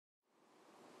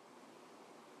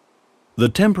The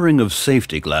tempering of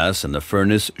safety glass in the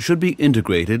furnace should be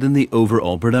integrated in the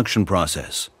overall production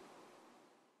process.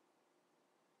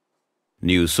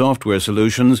 New software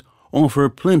solutions offer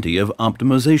plenty of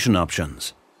optimization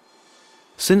options.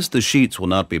 Since the sheets will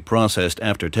not be processed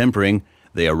after tempering,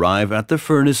 they arrive at the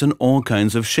furnace in all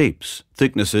kinds of shapes,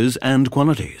 thicknesses, and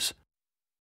qualities.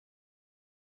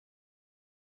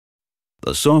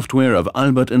 The software of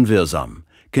Albert & Wirsam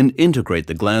can integrate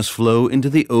the glass flow into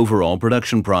the overall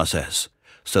production process,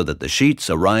 so that the sheets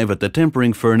arrive at the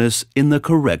tempering furnace in the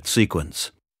correct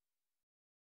sequence.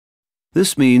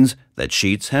 This means that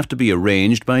sheets have to be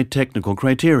arranged by technical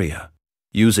criteria,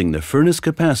 using the furnace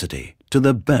capacity to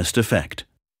the best effect.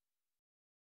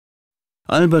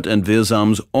 Albert &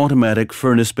 Wirsam's automatic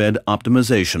furnace bed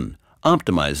optimization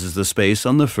optimizes the space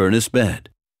on the furnace bed.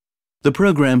 The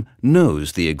program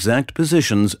knows the exact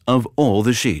positions of all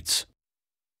the sheets.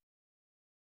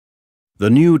 The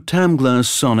new Tamglass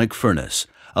Sonic furnace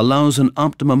allows an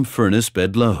optimum furnace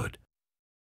bed load.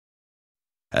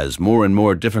 As more and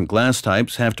more different glass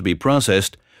types have to be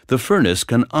processed, the furnace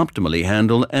can optimally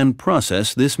handle and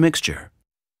process this mixture.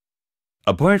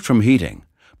 Apart from heating,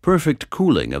 perfect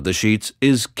cooling of the sheets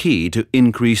is key to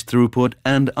increased throughput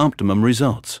and optimum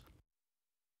results.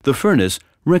 The furnace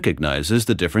recognizes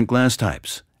the different glass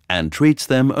types and treats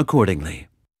them accordingly.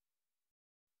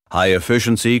 High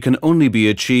efficiency can only be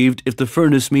achieved if the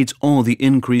furnace meets all the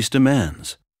increased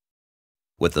demands.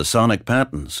 With the Sonic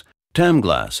patents,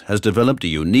 Tamglass has developed a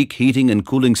unique heating and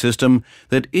cooling system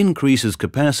that increases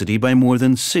capacity by more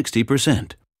than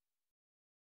 60%.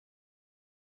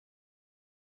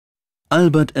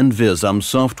 Albert & Wirsam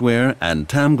software and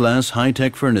Tamglass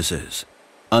high-tech furnaces,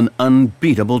 an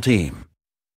unbeatable team.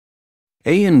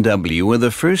 A&W were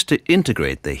the first to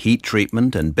integrate the heat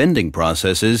treatment and bending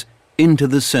processes into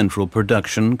the central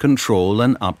production, control,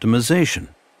 and optimization,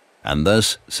 and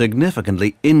thus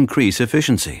significantly increase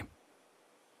efficiency.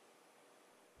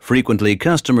 Frequently,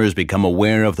 customers become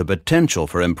aware of the potential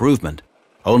for improvement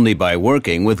only by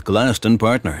working with Glaston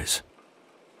partners.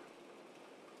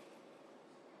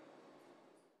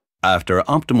 After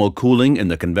optimal cooling in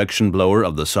the convection blower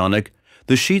of the Sonic,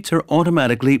 the sheets are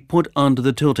automatically put onto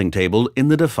the tilting table in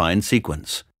the defined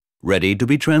sequence, ready to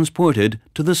be transported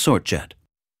to the sort jet.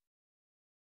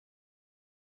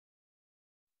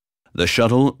 The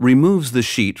shuttle removes the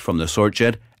sheet from the sort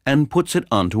jet and puts it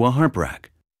onto a harp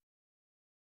rack.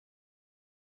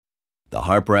 The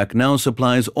harp rack now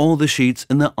supplies all the sheets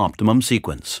in the optimum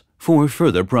sequence for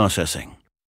further processing.